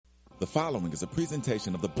The following is a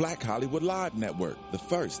presentation of the Black Hollywood Live Network, the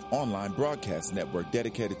first online broadcast network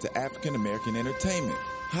dedicated to African American entertainment.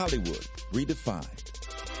 Hollywood Redefined.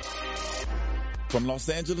 From Los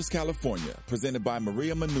Angeles, California, presented by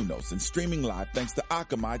Maria Menounos and streaming live thanks to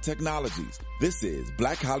Akamai Technologies. This is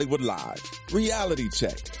Black Hollywood Live, Reality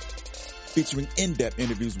Check, featuring in-depth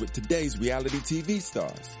interviews with today's reality TV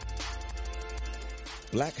stars.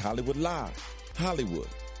 Black Hollywood Live, Hollywood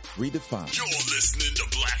Redefined. You're listening to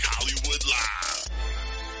Black Hollywood Live.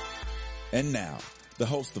 And now, the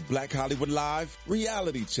host of Black Hollywood Live,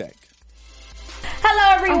 Reality Check.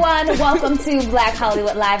 Hello everyone, welcome to Black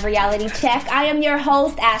Hollywood Live Reality Check. I am your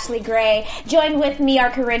host, Ashley Gray. Joined with me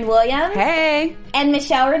are Corrinne Williams. Hey. And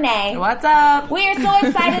Michelle Renee. What's up? We are so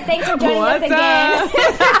excited. Thanks for joining us again.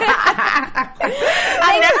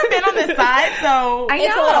 I've never been on this side, so I know.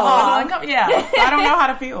 it's a little odd. Yeah, I don't know how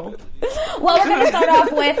to feel. Well, we're going to start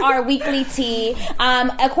off with our weekly tea.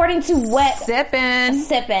 According to what... Sipping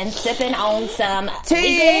on some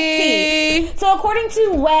tea. So according to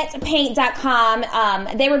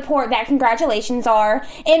wetpaint.com, they report that congratulations are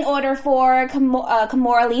in order for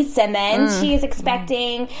Kimora Lee Simmons. She is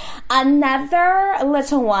expecting another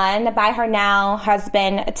little one by her now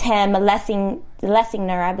husband, Tim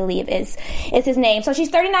Lessinger, I believe is his name. So she's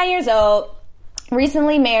 39 years old.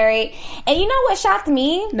 Recently married. And you know what shocked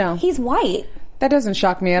me? No. He's white. That doesn't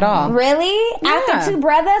shock me at all. Really? Yeah. After two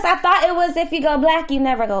brothers? I thought it was if you go black, you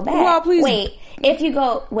never go back. Well, please. Wait, what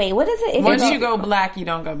is it? Once you go black, you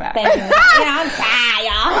don't go back. Thank you. I'm tired.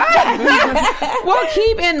 Well,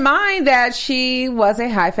 keep in mind that she was a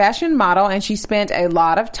high fashion model and she spent a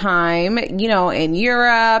lot of time, in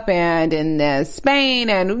Europe and in Spain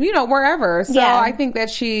and, wherever. So Yeah. I think that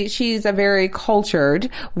she's a very cultured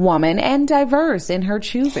woman and diverse in her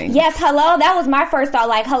choosing. Yes, hello. That was my first thought.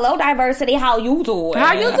 Like, hello, diversity. How you doing?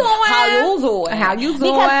 How you doing? How you doing? How you doing? Because They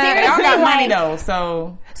all seriously, got money like, though,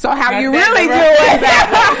 so how you that's really the- doing?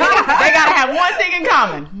 They gotta have one thing in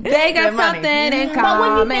common. They got Their money. something in But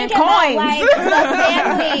common. when you think Coins. about like the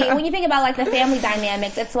family, when you think about like the family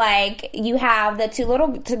dynamics, it's like you have the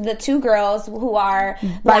two girls who are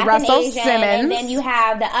black Russell and Asian, Simmons. and then you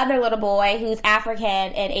have the other little boy who's African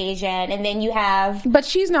and Asian, and then you have. But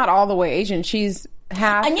she's not all the way Asian. She's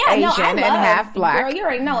half Asian and half black. Girl, you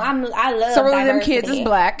already know I love. So one of them diversity. kids is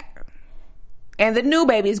black. And the new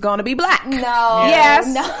baby's going to be black. No. Yes.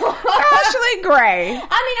 No. Ashley Gray. I mean, I'm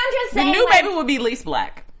just The saying. new like, baby will be least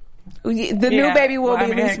black. The Yeah. new baby will Well, I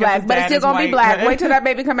be mean, least I guess black, his but it's dad still is going to be white. black. Wait till that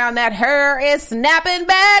baby come out and that hair is snapping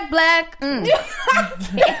back black.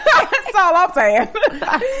 That's all I'm saying.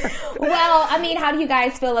 Well, I mean, how do you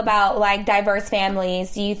guys feel about like diverse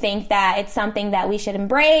families? Do you think that it's something that we should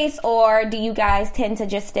embrace, or do you guys tend to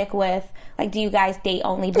just stick with like, do you guys date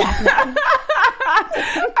only black men?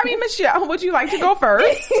 I mean, Michelle, would you like to go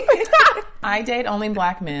first? I date only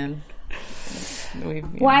black men.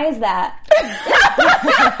 Why is that?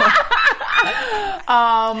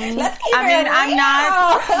 Let's keep I mean, it I'm real.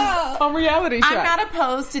 not On reality I'm not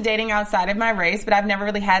opposed to dating outside of my race, but I've never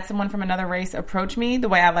really had someone from another race approach me the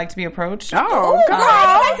way I like to be approached. Oh, come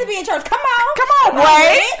I on. like to be in church. Come on.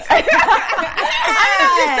 Wait.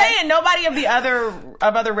 I'm just saying, nobody of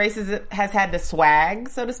other races has had the swag,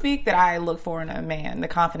 so to speak, that I look for in a man, the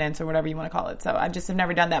confidence or whatever you want to call it. So I just have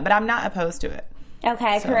never done that, but I'm not opposed to it.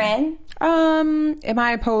 Okay, Corrinne. Am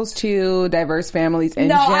I opposed to diverse families in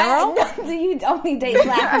general? Do you only date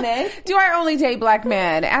black men? Do I only date black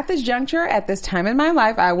men? At this juncture, at this time in my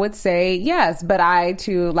life, I would say yes. But I,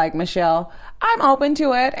 too, like Michelle, I'm open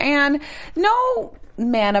to it. And no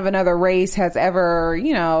man of another race has ever,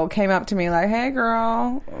 came up to me like, hey,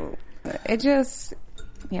 girl. It just,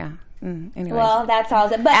 yeah. Anyways. Well, that's all.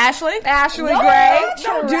 But Ashley No, Gray,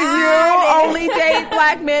 don't do try you only date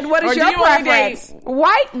black men? What is Or do your you only preference?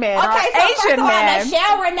 White men or okay, so first Asian of all, men?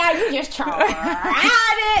 Michelle, right now you just tried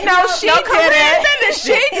it. No, she did it. She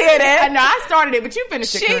did I it. know I started it, but you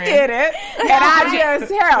finished it. She Corinne. did it, and I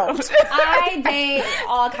just helped. I date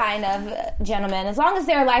all kind of gentlemen as long as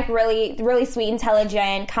they're like really, really sweet,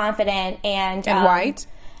 intelligent, confident, and white.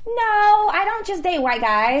 No, I don't just date white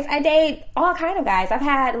guys. I date all kind of guys. I've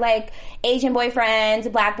had like Asian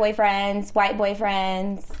boyfriends, black boyfriends, white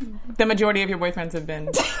boyfriends. The majority of your boyfriends have been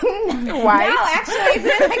White. No, actually,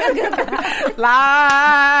 it's been like a good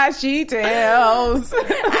Lie she tells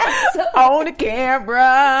on the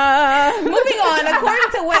camera. Moving on, according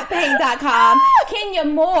to wetpaint.com, Kenya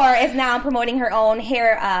Moore is now promoting her own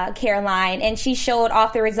hair care line, and she showed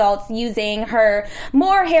off the results using her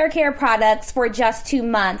Moore hair care products for just 2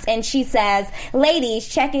 months. months. And she says, ladies,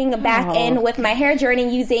 checking back in with my hair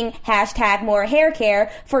journey using hashtag more hair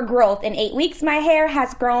care for growth. In 8 weeks, my hair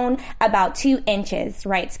has grown about 2 inches,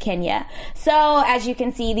 writes Kenya. So as you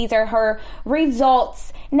can see, these are her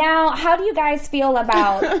results. Now, how do you guys feel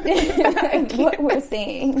about what we're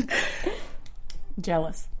seeing?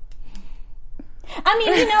 Jealous. I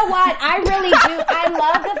mean, you know what? I really do. I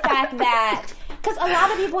love the fact that, because a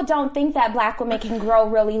lot of people don't think that black women can grow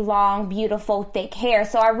really long, beautiful, thick hair.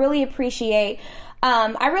 So I really appreciate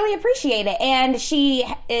it. And she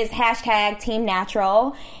is hashtag Team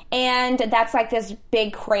Natural. And that's like this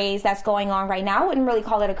big craze that's going on right now. I wouldn't really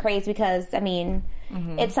call it a craze because, I mean,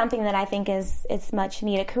 it's something that I think it's much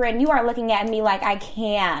needed. Corrinne, you are looking at me like I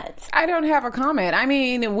can't. I don't have a comment. I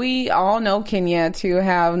mean, we all know Kenya to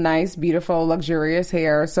have nice, beautiful, luxurious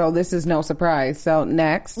hair, so this is no surprise. So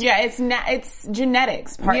next, yeah, it's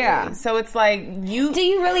genetics partly. Yeah, so it's like you. Do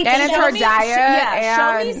you really? And think it's her diet.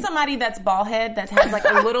 Yeah, show me somebody that's bald head that has like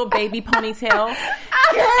a little baby ponytail,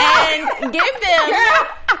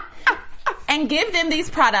 and give them these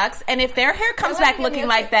products, and if their hair comes back looking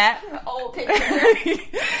like that,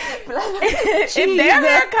 if their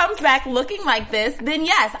hair comes back looking like this, then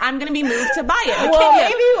yes, I'm going to be moved to buy it. Well,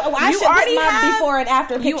 maybe I should already have before and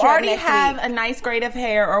after picture. You already have a nice grade of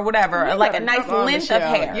hair or whatever, like a nice length of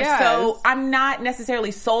hair. Yes. So I'm not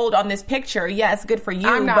necessarily sold on this picture. Yes, good for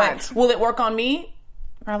you, but will it work on me?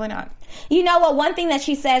 Probably not. You know what? One thing that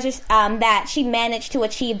she says is that she managed to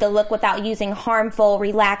achieve the look without using harmful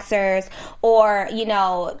relaxers or, you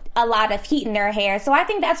know, a lot of heat in her hair. So I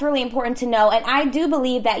think that's really important to know. And I do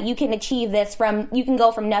believe that you can achieve this you can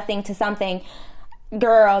go from nothing to something.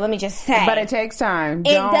 Girl, let me just say. But it takes time.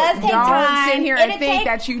 It does take time. Don't sit here and think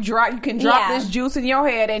that you can drop this juice in your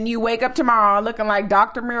head and you wake up tomorrow looking like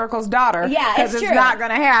Dr. Miracle's daughter. Yeah, because it's not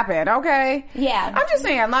going to happen, okay? Yeah. I'm just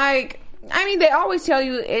saying, like, I mean, they always tell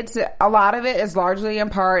you a lot of it is largely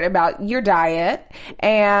in part about your diet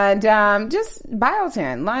and just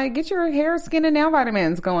biotin. Like, get your hair, skin, and nail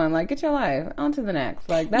vitamins going. Like, get your life on to the next.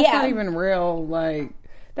 Like, that's not even real. Like,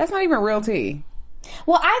 that's not even real tea.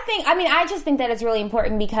 Well, I just think that it's really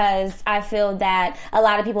important because I feel that a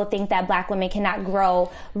lot of people think that black women cannot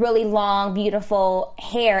grow really long, beautiful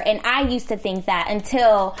hair. And I used to think that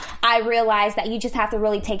until I realized that you just have to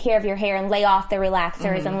really take care of your hair and lay off the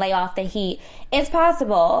relaxers and lay off the heat. It's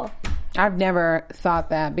possible. I've never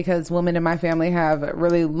thought that because women in my family have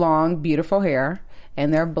really long, beautiful hair.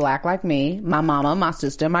 And they're black like me. My mama, my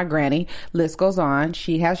sister, my granny. List goes on.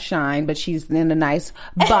 She has shine, but she's in a nice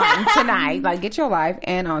bun tonight. Like, get your life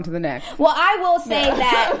and on to the next. Well, I will say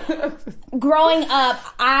that growing up,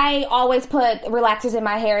 I always put relaxers in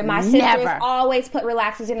my hair. My sisters always put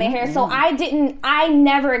relaxers in their hair. So I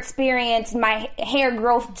never experienced my hair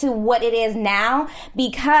growth to what it is now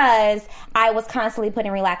because I was constantly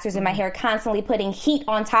putting relaxers in my hair, constantly putting heat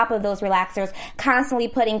on top of those relaxers, constantly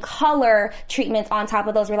putting color treatments on top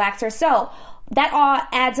of those relaxers. So that all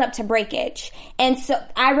adds up to breakage. And so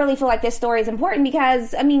I really feel like this story is important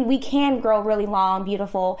because, I mean, we can grow really long,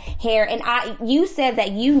 beautiful hair. And you said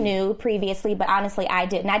that you knew previously, but honestly, I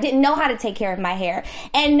didn't. I didn't know how to take care of my hair.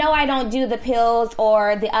 And no, I don't do the pills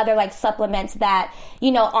or the other like supplements that,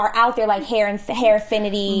 you know, are out there like hair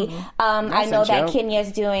affinity. I know that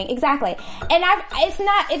Kenya's doing. Exactly. And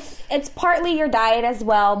it's partly your diet as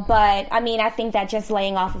well. But I mean, I think that just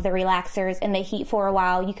laying off of the relaxers and the heat for a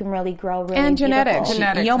while, you can really grow really and genetics.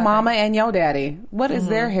 Beautiful. Your mama and your daddy. What is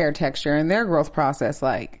their hair texture and their growth process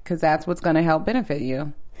like? Because that's what's going to help benefit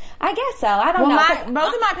you. I guess so. I don't know.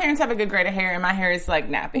 Both of my parents have a good grade of hair, and my hair is like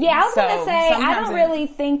nappy. Yeah, I was going to say, I don't really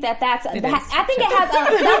think that's... I think it has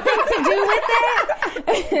something to do with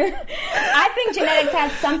it. I think genetics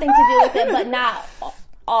has something to do with it, but not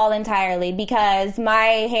all entirely, because my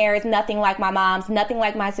hair is nothing like my mom's, nothing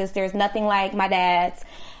like my sister's, nothing like my dad's.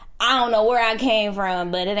 I don't know where I came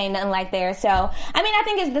from, but it ain't nothing like there. So, I mean, I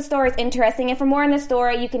think the story is interesting. And for more on the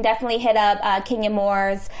story, you can definitely hit up Kenya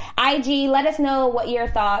Moore's IG. Let us know what your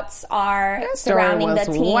thoughts are surrounding the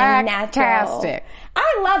Team Natural.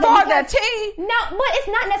 I love it. For the tea. No, but it's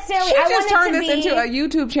not necessarily. She just turned this into a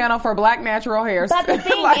YouTube channel for black natural hair. But the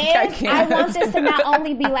thing is, I want this to not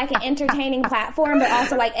only be like an entertaining platform, but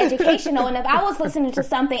also like educational. And if I was listening to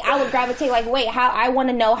something, I would gravitate like, wait, I want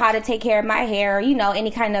to know how to take care of my hair, or, you know,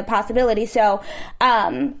 any kind of possibility. So,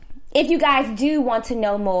 if you guys do want to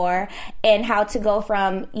know more and how to go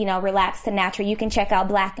from, you know, relaxed to natural, you can check out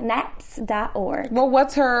blacknaps.org. Well,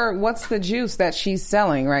 what's the juice that she's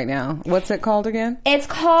selling right now? What's it called again? It's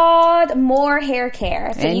called More Hair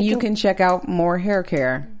Care. So and you can check out More Hair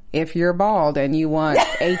Care. if you're bald and you want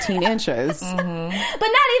 18 inches. But not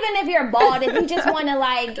even if you're bald, if you just want to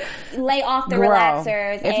like lay off the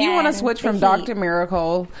relaxers. If you want to switch from Dr.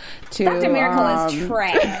 Miracle to Dr. Miracle is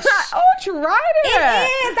trash. Oh, tried it.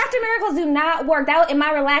 It is. Dr. Miracles do not work. That in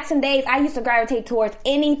my relaxing days, I used to gravitate towards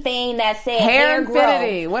anything that said hair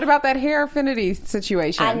Infinity. grow. What about that hair affinity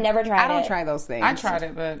situation? I never tried it. I don't try those things. I tried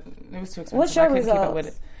it, but it was too expensive. What's your I couldn't keep up results? with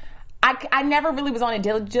it. I never really was on it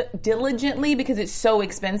diligently because it's so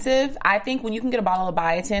expensive. I think when you can get a bottle of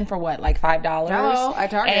biotin for what, like $5? Hello, at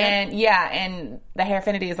Target. And and the hair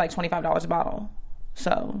affinity is like $25 a bottle.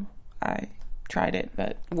 So I tried it,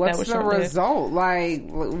 but what's that was the short-lived. result? Like,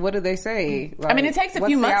 what do they say? Like, I mean, it takes a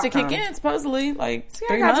few what's the months to kick outcome? in, supposedly. Like 3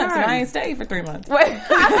 I got months, and time. I ain't stayed for 3 months. Like,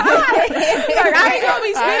 I ain't gonna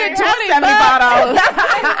be spending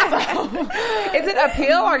 $20. Is it a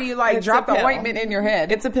pill or you like It's drop a the pill. ointment in your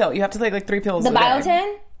head? It's a pill. You have to take like 3 pills The a day.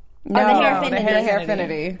 biotin? no, Or the hair the affinity? hair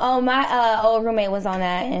affinity. Oh, my old roommate was on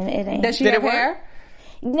that, and it ain't. Does she Did have it work? hair?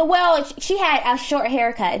 Well, she had a short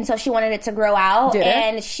haircut, and so she wanted it to grow out, Did it?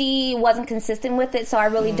 and she wasn't consistent with it, so I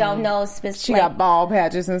really don't know specifically. She got bald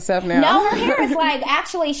patches and stuff now. No, her hair is like,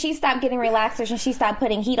 actually, she stopped getting relaxers and she stopped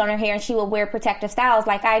putting heat on her hair, and she would wear protective styles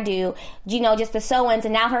like I do, you know, just the sew-ins,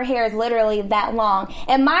 and now her hair is literally that long.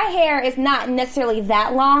 And my hair is not necessarily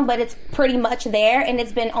that long, but it's pretty much there, and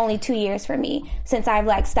it's been only 2 years for me since I've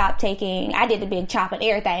like stopped taking, I did the big chop and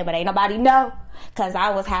everything, but ain't nobody know. Because I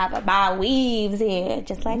was having my weaves in,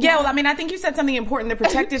 just like Yeah, that. well, I mean, I think you said something important, the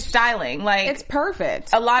protective styling. Like, It's perfect.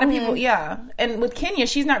 a lot of people, yeah. And with Kenya,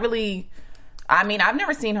 she's not really, I mean, I've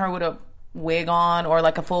never seen her with a wig on or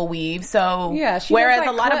like a full weave. So, Yeah, she whereas does,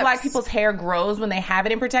 like, a lot of clips. black people's hair grows when they have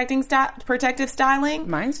it in protective styling.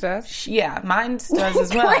 Mine does. Yeah, mine does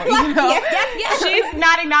as well. You know? She's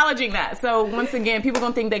not acknowledging that. So once again, people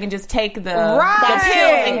gonna think they can just take the pills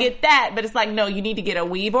and get that, but it's like, no, you need to get a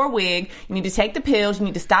weave or wig. You need to take the pills. You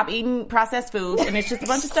need to stop eating processed foods, and it's just a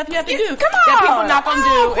bunch of stuff you have to do that people not gonna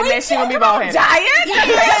do, and then she gonna be bald headed. Diet?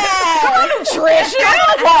 Come on, nutrition,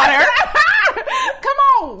 water. Come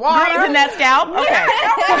on, water. Greasing that scalp.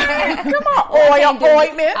 Okay. Come on,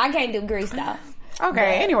 ointment. I can't do grease though.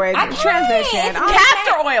 Okay, anyways, I can't. transition.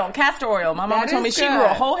 Castor oil. My mama That told me is she good. grew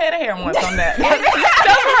a whole head of hair once on that. Those were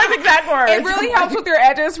her exact words. It really helps with your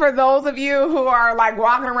edges for those of you who are like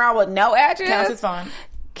walking around with no edges. Counts as fine.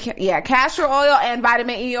 Yeah, castor oil and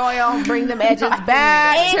vitamin E oil bring them edges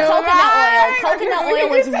back. And to coconut life. oil. Coconut oil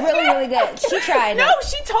was really, really good. She tried No, it.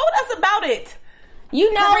 she told us about it.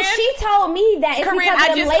 You know, Corrinne? she told me that it's Corrinne, because I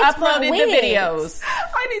of them just lace front uploaded wigs. the videos.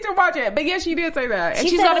 I need to watch it. But yes, she did say that. And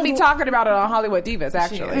She she's said going to it be was- talking about it on Hollywood Divas,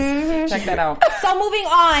 actually. Check that out. So moving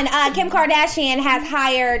on, Kim Kardashian has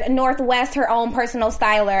hired Northwest, her own personal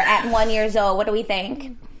styler, at 1 year old. What do we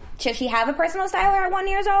think? Should she have a personal styler at 1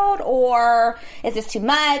 year old? Or is this too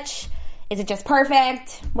much? Is it just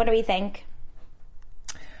perfect? What do we think?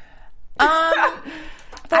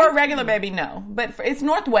 For a regular baby, no. But it's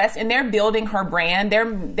Northwest, and they're building her brand.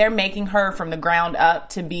 They're making her from the ground up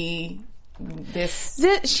to be this.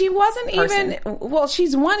 She wasn't person. even. Well,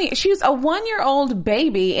 she's a 1 year old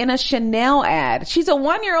baby in a Chanel ad. She's a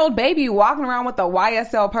 1 year old baby walking around with a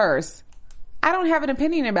YSL purse. I don't have an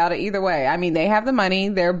opinion about it either way. I mean, they have the money.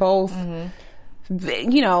 They're both,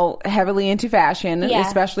 you know, heavily into fashion, Yeah.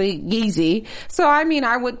 especially Yeezy. So, I mean,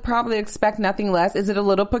 I would probably expect nothing less. Is it a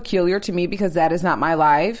little peculiar to me because that is not my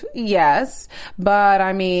life? Yes. But,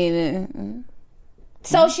 I mean...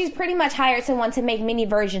 So she's pretty much hired someone to make mini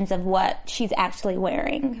versions of what she's actually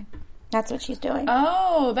wearing. That's what she's doing.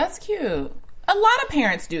 Oh, that's cute. A lot of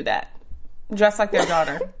parents do that. Dress like their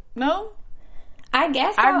daughter. No? I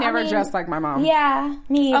guess so. I've I never mean, dressed like my mom. Yeah,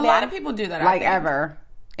 me A either. lot of people do that. I Like think. ever.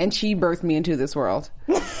 And she birthed me into this world.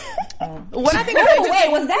 What I think is Wait,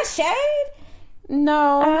 interesting. was that shade?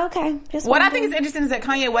 No. Oh, okay. Just What I wondering. think is interesting is that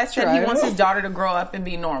Kanye West said he wants his daughter to grow up and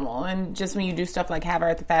be normal. And just when you do stuff like have her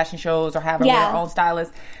at the fashion shows or have her with her own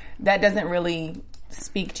stylist, that doesn't really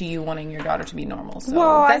speak to you wanting your daughter to be normal. So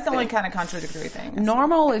Well, that's the only kind of contradictory thing.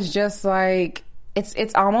 Normal is just like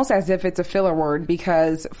it's almost as if it's a filler word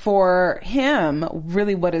because for him,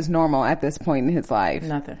 really what is normal at this point in his life?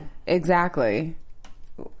 Nothing. Exactly.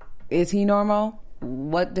 Is he normal?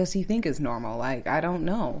 What does he think is normal? Like, I don't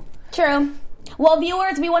know. True. Well,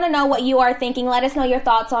 viewers, we want to know what you are thinking. Let us know your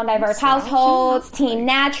thoughts on diverse households, team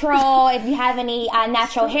natural, if you have any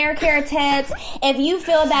natural hair care tips. If you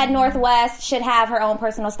feel that Northwest should have her own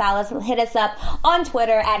personal stylist, hit us up on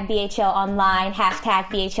Twitter at BHL Online, hashtag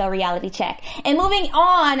BHL Reality Check. And moving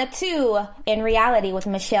on to In Reality with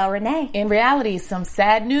Michelle Renee. In reality, some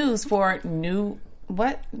sad news for new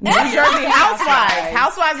What? New Jersey Housewives.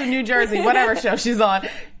 Housewives of New Jersey, whatever show she's on.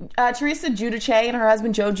 Teresa Giudice and her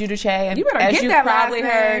husband Joe Giudice. And you better as get you that probably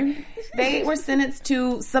last name. heard, they were sentenced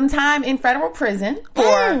to some time in federal prison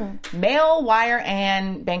for mail, wire,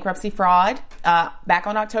 and bankruptcy fraud back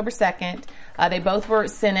on October 2nd. They both were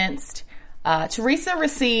sentenced. Teresa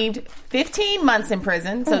received 15 months in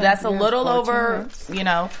prison, so that's a little over,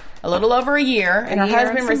 a little over a year. And her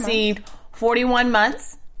husband received 41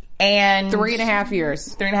 months. And 3.5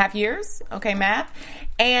 years. 3.5 years. Okay, math.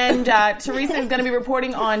 And Teresa is going to be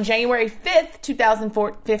reporting on January 5th,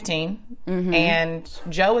 2015. Mm-hmm. And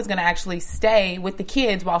Joe is going to actually stay with the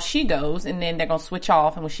kids while she goes. And then they're going to switch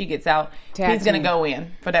off. And when she gets out, he's going to go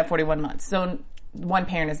in for that 41 months. So one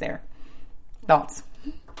parent is there. Thoughts?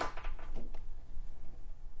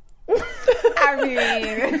 I mean,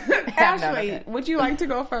 Ashley, would you like to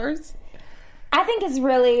go first? I think it's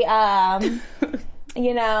really...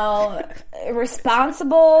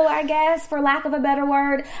 responsible, I guess, for lack of a better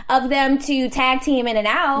word, of them to tag team in and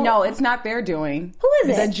out. No, it's not their doing. Who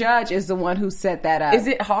is it? The judge is the one who set that up. Is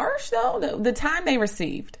it harsh, though? The time they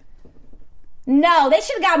received? No, they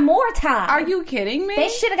should have got more time. Are you kidding me? They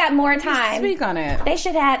should have got more time. Speak on it. They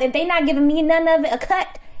should have. If they not giving me none of it, a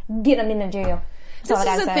cut, get them in the jail. This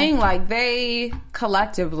is the thing, like, they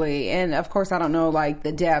collectively, and of course I don't know, like,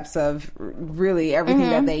 the depths of really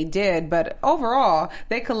everything that they did, but overall,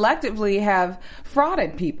 they collectively have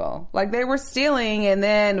frauded people. Like, they were stealing and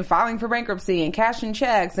then filing for bankruptcy and cashing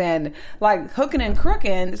checks and, like, hooking and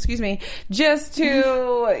crooking, just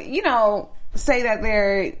to, say that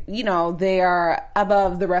they're, they are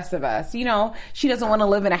above the rest of us. She doesn't want to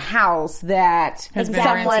live in a house that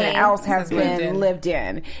someone else has been lived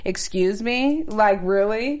in. Excuse me? Like,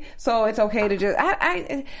 really? So it's okay to just,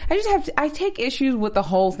 I take issues with the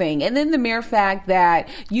whole thing. And then the mere fact that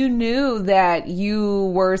you knew that you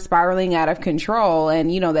were spiraling out of control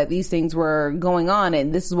and, that these things were going on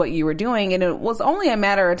and this is what you were doing. And it was only a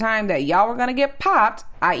matter of time that y'all were going to get popped,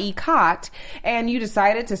 i.e. caught, and you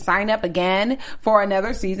decided to sign up again for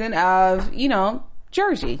another season of,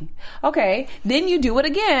 Jersey. Okay, then you do it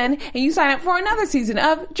again and you sign up for another season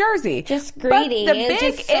of Jersey. Just greedy. But the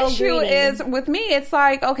big issue is, with me, it's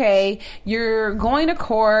like, okay, you're going to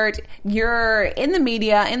court, you're in the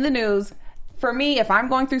media, in the news. For me, if I'm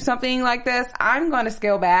going through something like this, I'm going to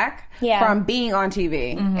scale back from being on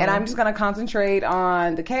TV. Mm-hmm. And I'm just going to concentrate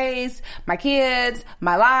on the case, my kids,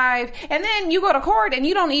 my life. And then you go to court and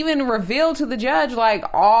you don't even reveal to the judge, like,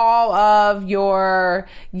 all of your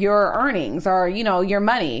earnings or, your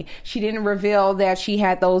money. She didn't reveal that she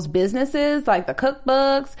had those businesses, like the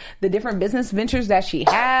cookbooks, the different business ventures that she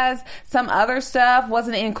has. Some other stuff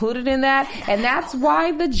wasn't included in that. And that's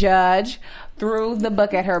why the judge threw the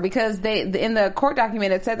book at her, because in the court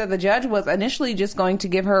document it said that the judge was initially just going to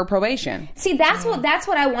give her probation. See, that's what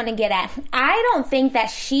I want to get at. I don't think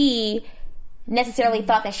that she necessarily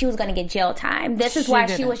thought that she was going to get jail time. This is why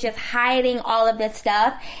she was just hiding all of this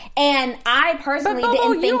stuff. And I personally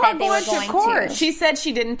didn't think that they were going to. She said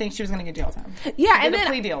she didn't think she was going to get jail time. Yeah, she did a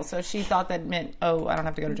plea deal, so she thought that meant, I don't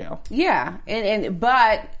have to go to jail. Yeah,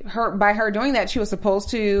 but by her doing that, she was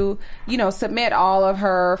supposed to, submit all of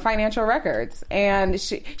her financial records, and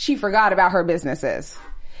she forgot about her businesses.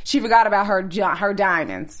 She forgot about her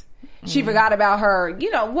diamonds. She forgot about her,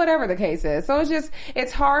 whatever the case is. So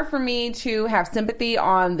it's hard for me to have sympathy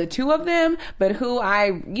on the two of them, but who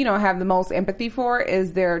I, have the most empathy for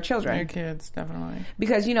is their children. Their kids, definitely.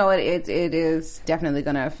 Because, it is definitely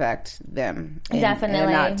going to affect them. In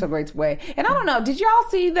a not so great way. And I don't know, did y'all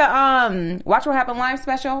see the Watch What Happened Live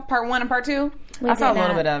special, part 1 and part 2? I saw a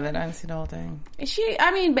little bit of it. I didn't see the whole thing.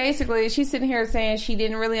 Basically, she's sitting here saying she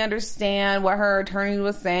didn't really understand what her attorney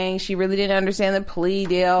was saying. She really didn't understand the plea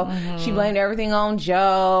deal. Mm-hmm. She blamed everything on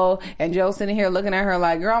Joe. And Joe's sitting here looking at her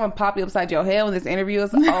like, girl, I'm going to pop you upside your head when this interview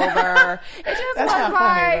is over. It just was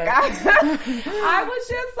like, I was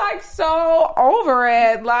just like so over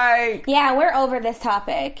it. Like, yeah, we're over this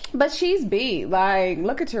topic. But she's beat. Like,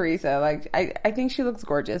 look at Teresa. Like, I think she looks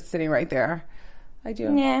gorgeous sitting right there. I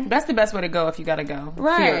do. Yeah. That's the best way to go if you gotta go.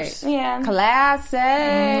 Right. Fierce. Yeah. Classy.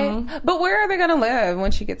 Mm-hmm. But where are they gonna live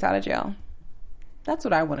when she gets out of jail? That's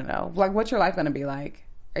what I want to know. Like, what's your life gonna be like?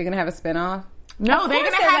 Are you gonna have a spinoff? No, they're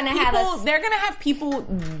gonna have people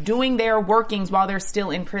doing their workings while they're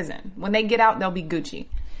still in prison. When they get out, they'll be Gucci.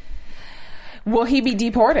 Will he be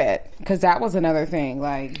deported? Because that was another thing.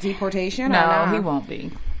 Like, deportation? No, he won't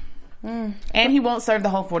be. And he won't serve the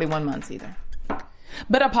whole 41 months either.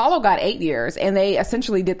 But Apollo got 8 years, and they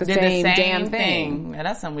essentially did the same damn thing. Yeah,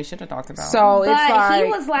 that's something we should have talked about. So it's like, he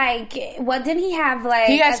was like, what did he have? Like,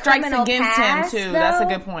 he had strikes against past, him too. Though? That's a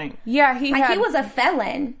good point. Yeah, he was a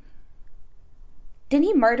felon. Didn't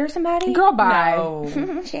he murder somebody? Girl, bye.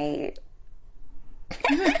 No. Shade.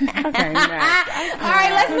 Okay, next. All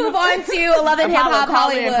right, let's move on to Love and Hip Hop Call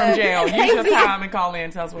in Hollywood. from jail. Use your time and call in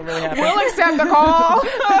and tell us what really happened. We'll accept the call.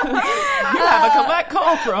 You have a collect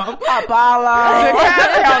call from Apollo.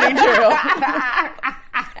 DeKalb County Jail.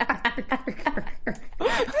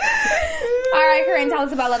 All right, Corrinne, tell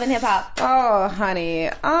us about Love and Hip Hop. Oh, honey.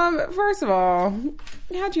 First of all,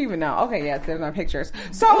 how'd you even know? Okay, yes, there's my pictures.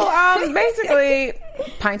 So, basically,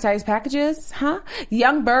 pint-sized packages, huh?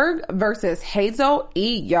 Young Berg versus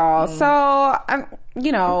Hazel-E, y'all. So,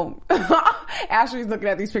 you know, Ashley's looking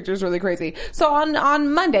at these pictures really crazy. So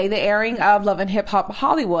on Monday, the airing of Love and Hip Hop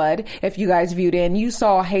Hollywood, if you guys viewed in, you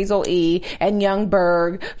saw Hazel-E and Young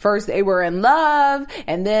Berg. First, they were in love,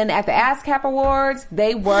 and then at the ASCAP Awards,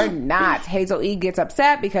 they were not. Hazel-E gets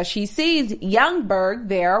upset because she sees Young Berg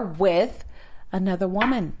there with another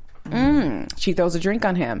woman. She throws a drink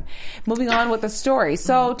on him. Moving on with the story.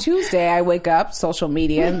 So Tuesday, I wake up, social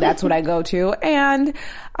media, and that's what I go to, and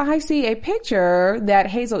I see a picture that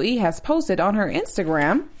Hazel-E has posted on her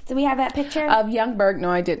Instagram. Do we have that picture? Of Young Berg. No,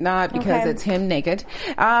 I did not, because Okay. it's him naked.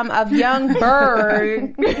 Of Young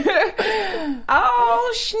Berg.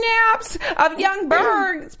 Oh, snaps. Of Young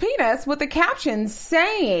Berg's penis with the caption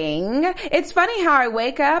saying, "It's funny how I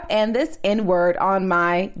wake up and this N-word on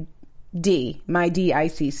my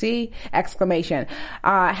DICC, exclamation.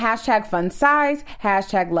 Hashtag fun size,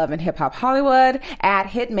 hashtag Love and Hip Hop Hollywood, at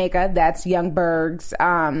Hitmaker, that's Young Berg's,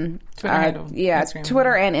 Twitter handle. yeah, Instagram.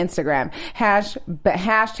 Twitter and Instagram.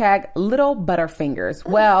 Hashtag Little Butterfingers.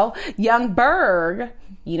 Well, Young Berg,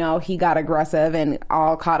 you know, he got aggressive and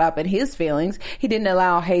all caught up in his feelings. He didn't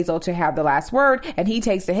allow Hazel to have the last word, and he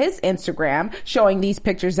takes to his Instagram, showing these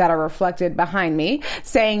pictures that are reflected behind me,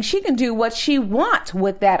 saying she can do what she wants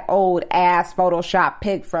with that old ass Photoshop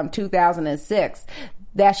pic from 2006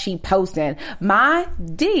 that she posted. My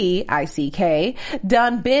DICK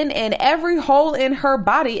done been in every hole in her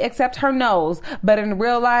body except her nose. But in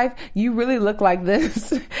real life, you really look like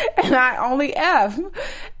this. And I only F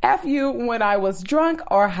you when I was drunk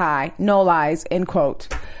or high. No lies," end quote.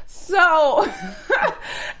 So,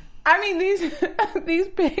 I mean, these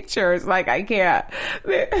pictures, like, I can't.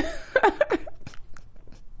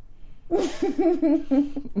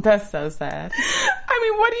 That's so sad. I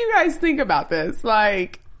mean, what do you guys think about this?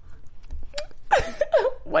 Like,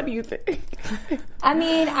 what do you think? I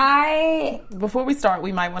mean, Before we start,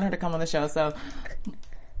 we might want her to come on the show, so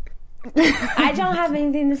I don't have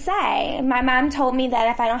anything to say. My mom told me that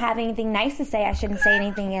if I don't have anything nice to say, I shouldn't say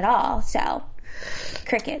anything at all. So,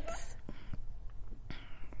 crickets.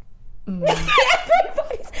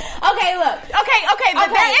 Okay, look. Okay, but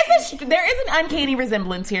there is an uncanny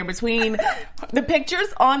resemblance here between the pictures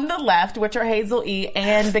on the left, which are Hazel-E,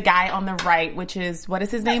 and the guy on the right, which is, what is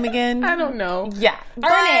his name again? I don't know. Yeah.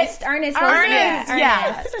 Ernest.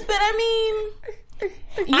 Yeah. But I mean,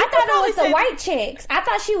 I thought it was the white chicks. I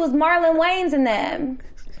thought she was Marlon Wayans and them.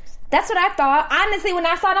 That's what I thought. Honestly, when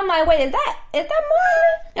I saw them, I'm like, wait, is that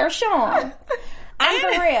Marlon or Sean? I'm for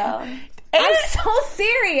real. I'm so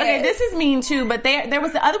serious. Okay, this is mean too, but there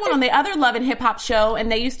was the other one on the other Love and Hip Hop show, and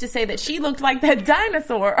they used to say that she looked like that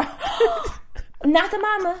dinosaur. Not the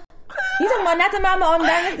mama. You talking about not the mama on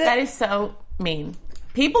Dynasty? That is so mean.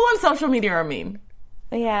 People on social media are mean.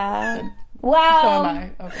 Yeah. Well, So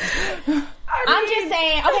am I. Okay. I'm just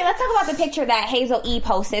saying. Okay, let's talk about the picture that Hazel-E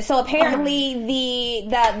posted. So apparently,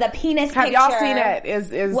 the penis Have picture y'all seen it?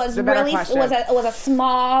 Is was the better really question. was a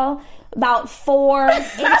small, about 4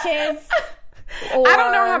 inches. Or, I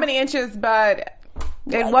don't know how many inches, but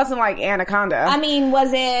it wasn't like Anaconda. I mean,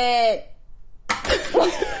 was it?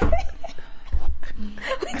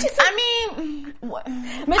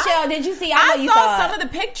 Michelle, did you see? I know you saw some of the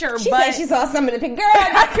picture, She but said she saw some of the picture. Girl,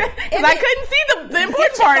 because I couldn't see the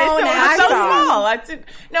important part. It phone was out. so I saw.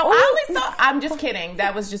 small. I only saw. I'm just kidding.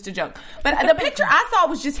 That was just a joke. But the picture I saw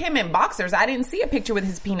was just him in boxers. I didn't see a picture with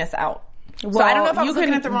his penis out. well, So I don't know if I was you looking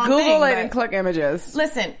can at the wrong Google thing. it but- and click images.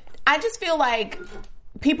 Listen, I just feel like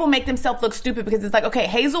people make themselves look stupid because it's like, okay,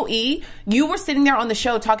 Hazel-E, you were sitting there on the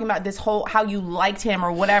show talking about this whole, how you liked him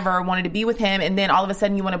or whatever, or wanted to be with him, and then all of a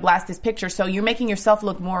sudden you want to blast this picture. So you're making yourself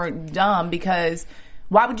look more dumb because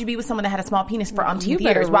why would you be with someone that had a small penis for umpteen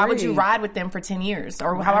better years? Why would you read. ride with them for 10 years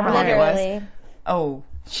or however long it Literally. was? Oh.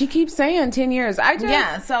 She keeps saying 10 years.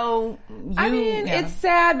 Yeah, so I mean, it's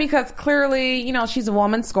sad because clearly, you know, she's a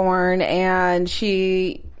woman scorned and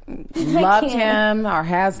she loved him or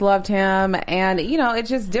has loved him, and you know, it's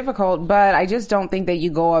just difficult. But I just don't think that you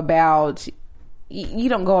go about, you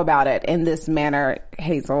don't go about it in this manner,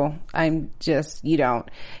 Hazel. You don't.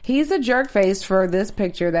 He's a jerk face for this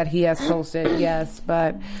picture that he has posted, yes,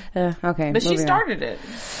 but okay. But she started it.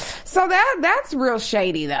 So that's real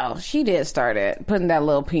shady, though. She did start it, putting that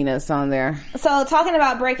little penis on there. So talking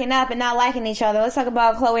about breaking up and not liking each other, let's talk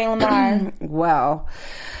about Khloe and Lamar. Well,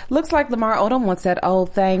 looks like Lamar Odom wants that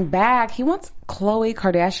old thing back. He wants Khloe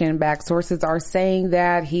Kardashian back. Sources are saying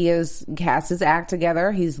that he has his act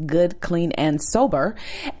together. He's good, clean, and sober.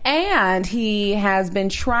 And he has been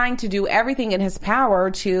trying to do everything in his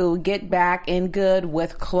power to get back in good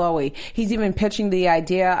with Khloe. He's even pitching the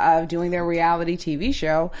idea of doing their reality TV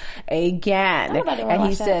show again. And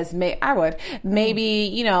he says, I would.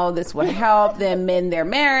 Maybe, this would help them mend their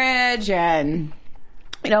marriage and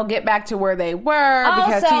get back to where they were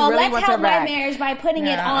because he really wants her back. Let's help my marriage by putting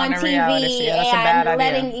it on TV and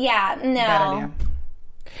letting,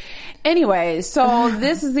 Anyway, so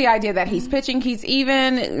this is the idea that he's pitching. He's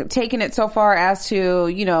even taken it so far as to,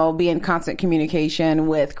 be in constant communication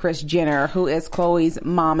with Kris Jenner, who is Khloe's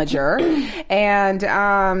momager. And,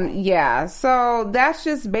 so that's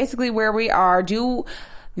just basically where we are. Do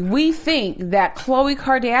we think that Khloe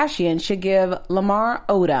Kardashian should give Lamar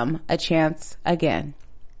Odom a chance again?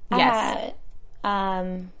 Yes.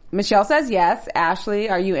 Michelle says yes. Ashley,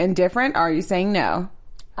 are you indifferent or are you saying no?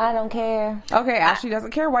 I don't care. Okay, Ashley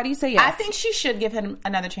doesn't care. Why do you say yes? I think she should give him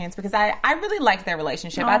another chance because I really liked their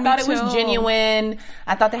relationship. I thought it was genuine.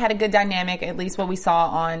 I thought they had a good dynamic, at least what we saw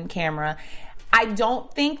on camera. I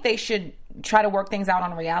don't think they should try to work things out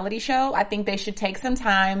on a reality show. I think they should take some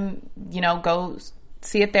time, go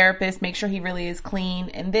see a therapist, make sure he really is clean,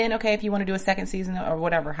 and then, okay, if you want to do a second season or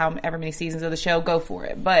whatever, however many seasons of the show, go for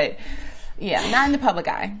it. But, yeah, not in the public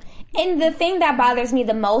eye. And the thing that bothers me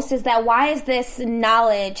the most is that why is this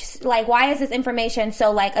knowledge, why is this information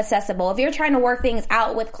so, accessible? If you're trying to work things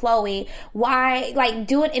out with Khloe, why,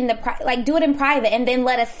 do it in do it in private and then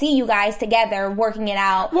let us see you guys together working it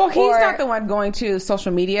out. Well, he's not the one going to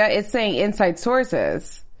social media. It's saying inside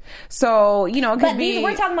sources. So, it could be...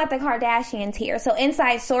 we're talking about the Kardashians here. So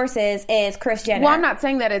inside sources is Kris Jenner. Well, I'm not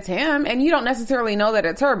saying that it's him, and you don't necessarily know that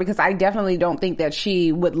it's her because I definitely don't think that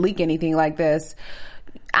she would leak anything like this.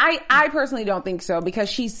 I personally don't think so because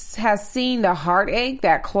she has seen the heartache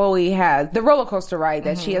that Khloe has, the roller coaster ride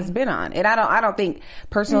that she has been on. And I don't think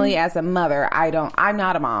personally as a mother, I'm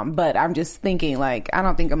not a mom, but I'm just thinking I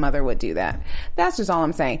don't think a mother would do that. That's just all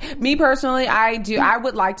I'm saying. Me personally, I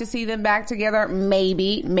would like to see them back together.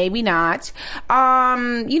 Maybe not.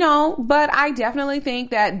 But I definitely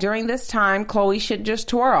think that during this time, Khloe should just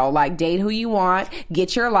twirl, date who you want,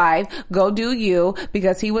 get your life, go do you,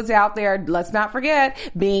 because he was out there, let's not forget,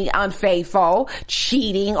 being unfaithful,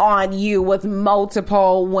 cheating on you with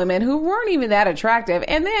multiple women who weren't even that attractive.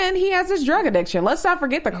 And then he has this drug addiction. Let's not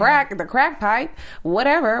forget the crack pipe,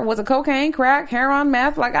 whatever. Was it cocaine, crack, heroin,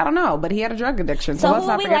 meth? I don't know. But he had a drug addiction. So let's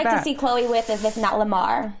not forget that. Who would we like to see Khloe with if not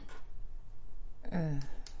Lamar?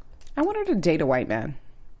 I want her to date a white man.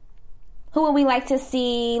 Who would we like to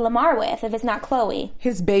see Lamar with if it's not Khloe?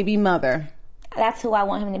 His baby mother. That's who I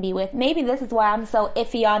want him to be with. Maybe this is why I'm so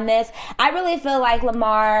iffy on this. I really feel like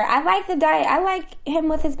Lamar, I like him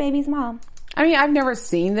with his baby's mom. I mean, I've never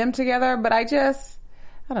seen them together, but I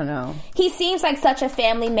don't know. He seems like such a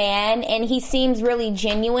family man, and he seems really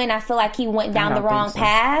genuine. I feel like he went down the wrong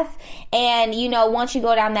path. And, once you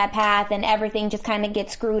go down that path, then everything just kind of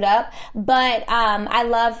gets screwed up. But I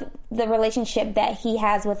love the relationship that he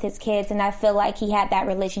has with his kids, and I feel like he had that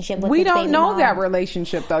relationship with his baby mom. We don't know that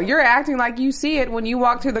relationship, though. You're acting like you see it when you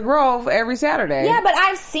walk to the Grove every Saturday. Yeah, but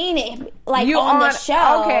I've seen it, on the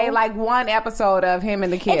show. Okay, one episode of him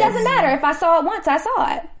and the kids. It doesn't matter. If I saw it once, I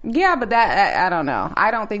saw it. Yeah, but I don't know.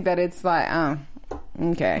 I don't think that it's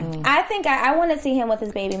okay. I think I want to see him with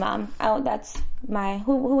his baby mom. That's my...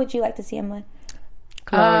 Who would you like to see him with?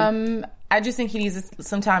 Khloe. I just think he needs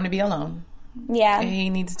some time to be alone. Yeah. He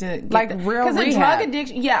needs to real rehab. Because a drug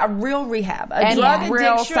addiction, a real rehab. Drug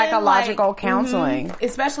real addiction, psychological counseling.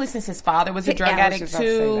 Especially since his father was a drug addict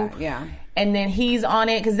too. Yeah. And then he's on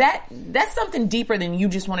it because that's something deeper than you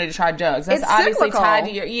just wanted to try drugs. That's it's obviously cyclical. Tied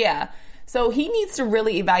to your So he needs to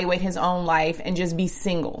really evaluate his own life and just be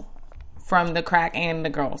single from the crack and the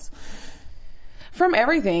girls. From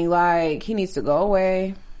everything, he needs to go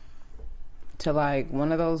away to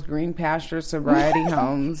one of those green pasture sobriety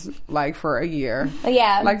homes for a year.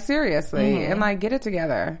 Yeah. Seriously. And get it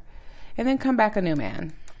together. And then come back a new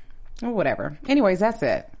man. Or whatever. Anyways, that's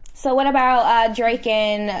it. So what about Drake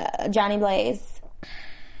and Johnny Blaze?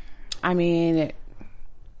 I mean,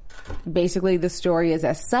 basically the story is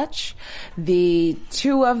as such. The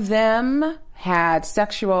two of them had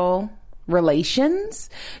sexual relations.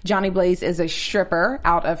 Johnny Blaze is a stripper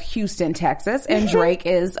out of Houston, Texas, and Drake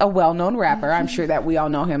is a well-known rapper. I'm sure that we all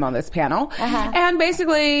know him on this panel. And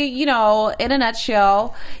basically, you know, in a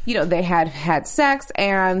nutshell, you know, they had sex,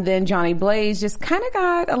 and then Johnny Blaze just kind of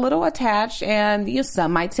got a little attached, and you know,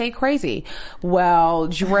 some might say crazy. Well,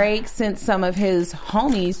 Drake sent some of his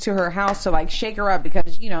homies to her house to like shake her up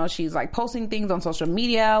because, you know, she's like posting things on social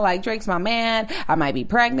media like, Drake's my man, I might be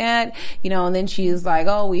pregnant, you know, and then she's like,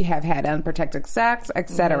 oh, we have had unprotected sex,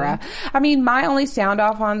 etc. I mean, my only sound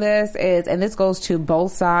off on this is, and this goes to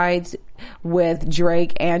both sides with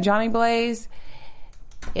Drake and Johnny Blaze,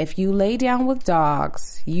 if you lay down with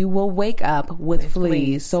dogs, you will wake up with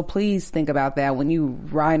fleas. So please think about that when you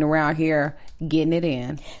riding around here getting it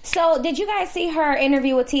in. So did you guys see her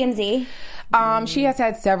interview with TMZ? She has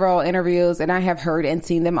had several interviews, and I have heard and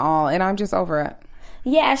seen them all, and I'm just over it.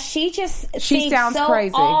 Yeah, she sounds so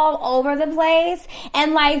crazy, all over the place,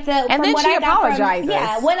 and like and then she apologizes.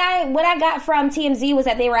 What I got from TMZ was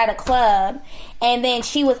that they were at a club, and then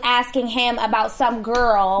she was asking him about some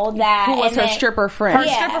girl who was her stripper friend. Her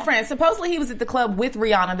stripper friend. Supposedly he was at the club with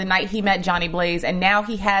Rihanna the night he met Johnny Blaze, and now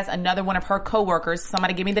he has another one of her coworkers.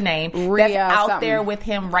 Somebody give me the name. That's out there with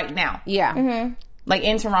him right now. Yeah. Like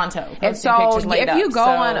in Toronto. And so if you go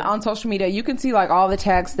on social media, you can see like all the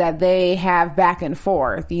texts that they have back and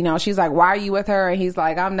forth. You know, she's like, why are you with her? And he's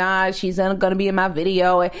like, I'm not. She's going to be in my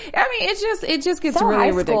video. I mean, it just gets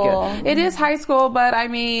really ridiculous. It is high school, but I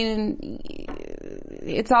mean,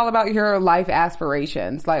 it's all about your life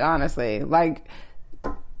aspirations. Like, honestly, like,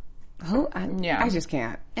 I just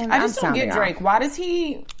can't. And I just don't get Drake. Why does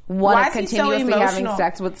he want to continuously having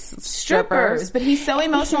sex with strippers? But he's so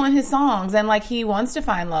emotional in his songs, and like he wants to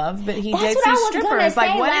find love, but he dates these strippers.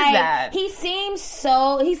 Like, what is that? He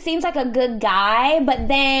seems like a good guy, but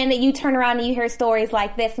then you turn around and you hear stories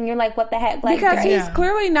like this, and you're like, what the heck? Like, because he's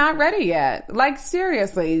clearly not ready yet. Like,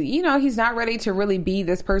 seriously, you know, he's not ready to really be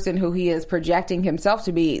this person who he is projecting himself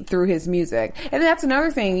to be through his music. And that's another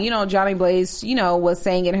thing, you know, Johnny Blaze, you know, was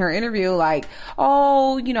saying in her interview, like,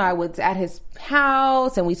 oh, you know, I was at his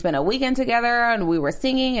house and we spent a weekend together and we were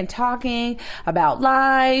singing and talking about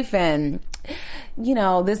life and, you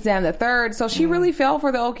know, this, that, and the third. So she really fell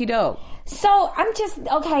for the okie doke. So I'm just,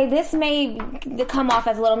 okay, this may come off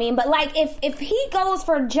as a little mean, but like if he goes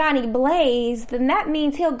for Johnny Blaze, then that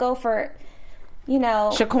means he'll go for, you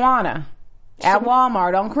know, Shaquana at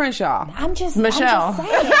Walmart on Crenshaw. Michelle. I'm just saying.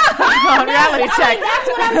 On reality check. That's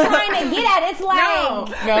what I'm trying to get at. It's like, no.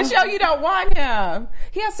 Michelle, you don't want him.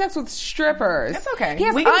 He has sex with strippers. That's okay.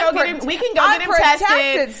 We can go get him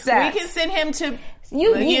tested. We can send him to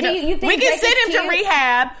you think we can send him cute? to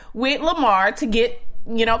rehab with Lamar to get,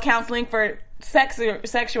 you know, counseling for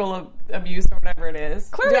sexual abuse or whatever it is.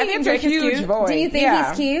 Clearly, it's a huge voice. Do you think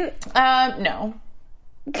he's cute? No.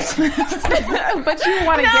 But you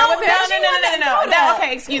want to get with him? No.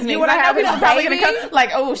 Okay, excuse me. You want to have his probably baby? gonna come,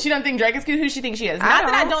 like, oh, she don't think Drake is cute. Who she thinks she is? Not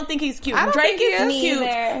that I don't think he's cute. Drake is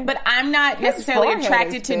cute, but I'm not necessarily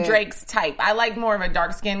attracted to Drake's type. I like more of a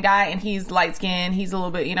dark skinned guy, and he's light skinned. He's a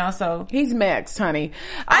little bit, you know. So he's mixed, honey.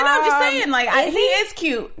 I know. I'm just saying, like, he is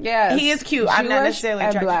cute. Yes, he is cute. Jewish I'm not necessarily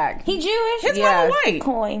attracted. Black. He Jewish. His mama white.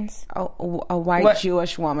 Coins. A white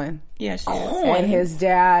Jewish woman. Yeah, she is. And his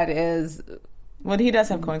dad is. Well, he does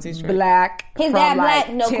have coins. He's straight. Black. His dad black,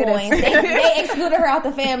 no coins. They excluded her out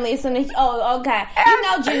the family. So okay. You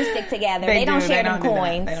know Jews stick together. They don't share them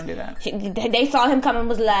coins. They don't do that. They saw him come and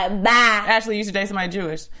was like, bye. Ashley used to date somebody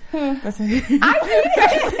Jewish. That's how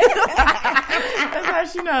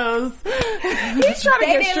she knows. He's trying to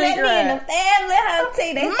get street cred. They didn't let me in the family,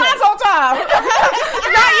 hunty. They Mazel tov.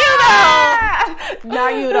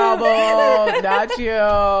 Not you though, boo. Not you.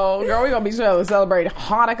 Girl, we're going to be celebrating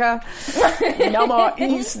Hanukkah. No more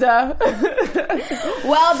Easter.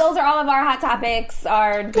 Well, those are all of our hot topics.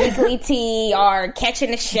 Our weekly tea, our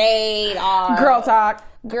catching the shade, our girl talk.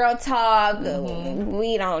 We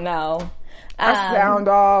don't know. Sound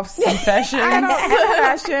offs, confessions,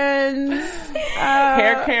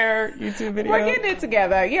 hair care, YouTube videos. We're getting it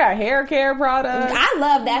together. Yeah, hair care products. I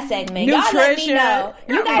love that segment. Nutrition. Y'all let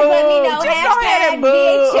me know. You guys let me know. Hashtag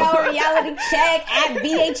BHL reality check at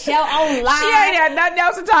BHL online. She ain't had nothing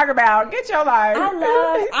else to talk about. Get your life.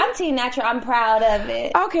 I'm Team Natural. I'm proud of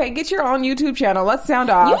it. Okay, get your own YouTube channel. Let's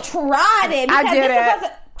sound off. You tried it. I did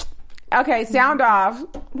it. Okay, sound off.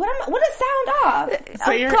 What is sound off?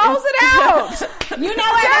 So close it out. You know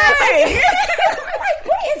what? Like,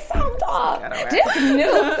 what is sound off? Just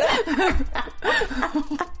new.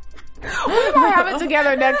 We might have it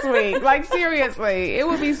together next week. Like, seriously. It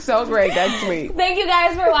would be so great next week. Thank you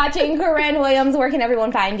guys for watching. Corrinne Williams, where can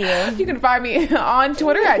everyone find you? You can find me on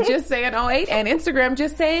Twitter at JustSaying08 and Instagram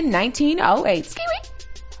JustSaying1908. Ski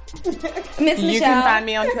Miss Michelle. You can find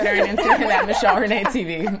me on Twitter and Instagram at Michelle Renee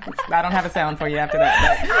TV. I don't have a sound for you after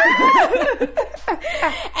that.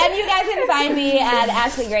 And you guys can find me at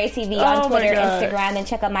Ashley Gray TV on Twitter, Instagram, and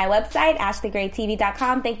check out my website,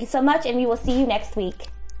 ashleygraytv.com. Thank you so much, and we will see you next week.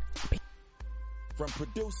 From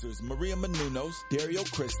producers Maria Menounos, Dario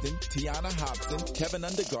Kristen, Tiana Hobson, Kevin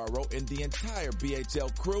Undergaro, and the entire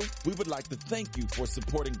BHL crew, we would like to thank you for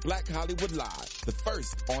supporting Black Hollywood Live, the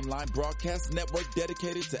first online broadcast network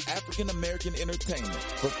dedicated to African American entertainment.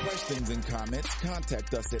 For questions and comments,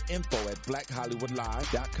 contact us at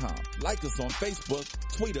info@blackhollywoodlive.com. Like us on Facebook,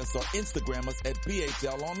 tweet us, or Instagram us at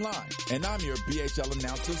BHL Online. And I'm your BHL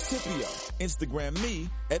announcer, Scipio. Instagram me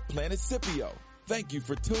at Planet Scipio. Thank you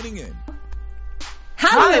for tuning in.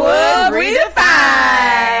 Hollywood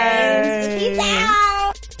Redefined. Peace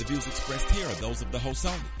out. The views expressed here are those of the host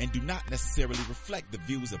only and do not necessarily reflect the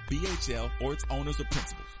views of BHL or its owners or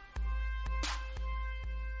principals.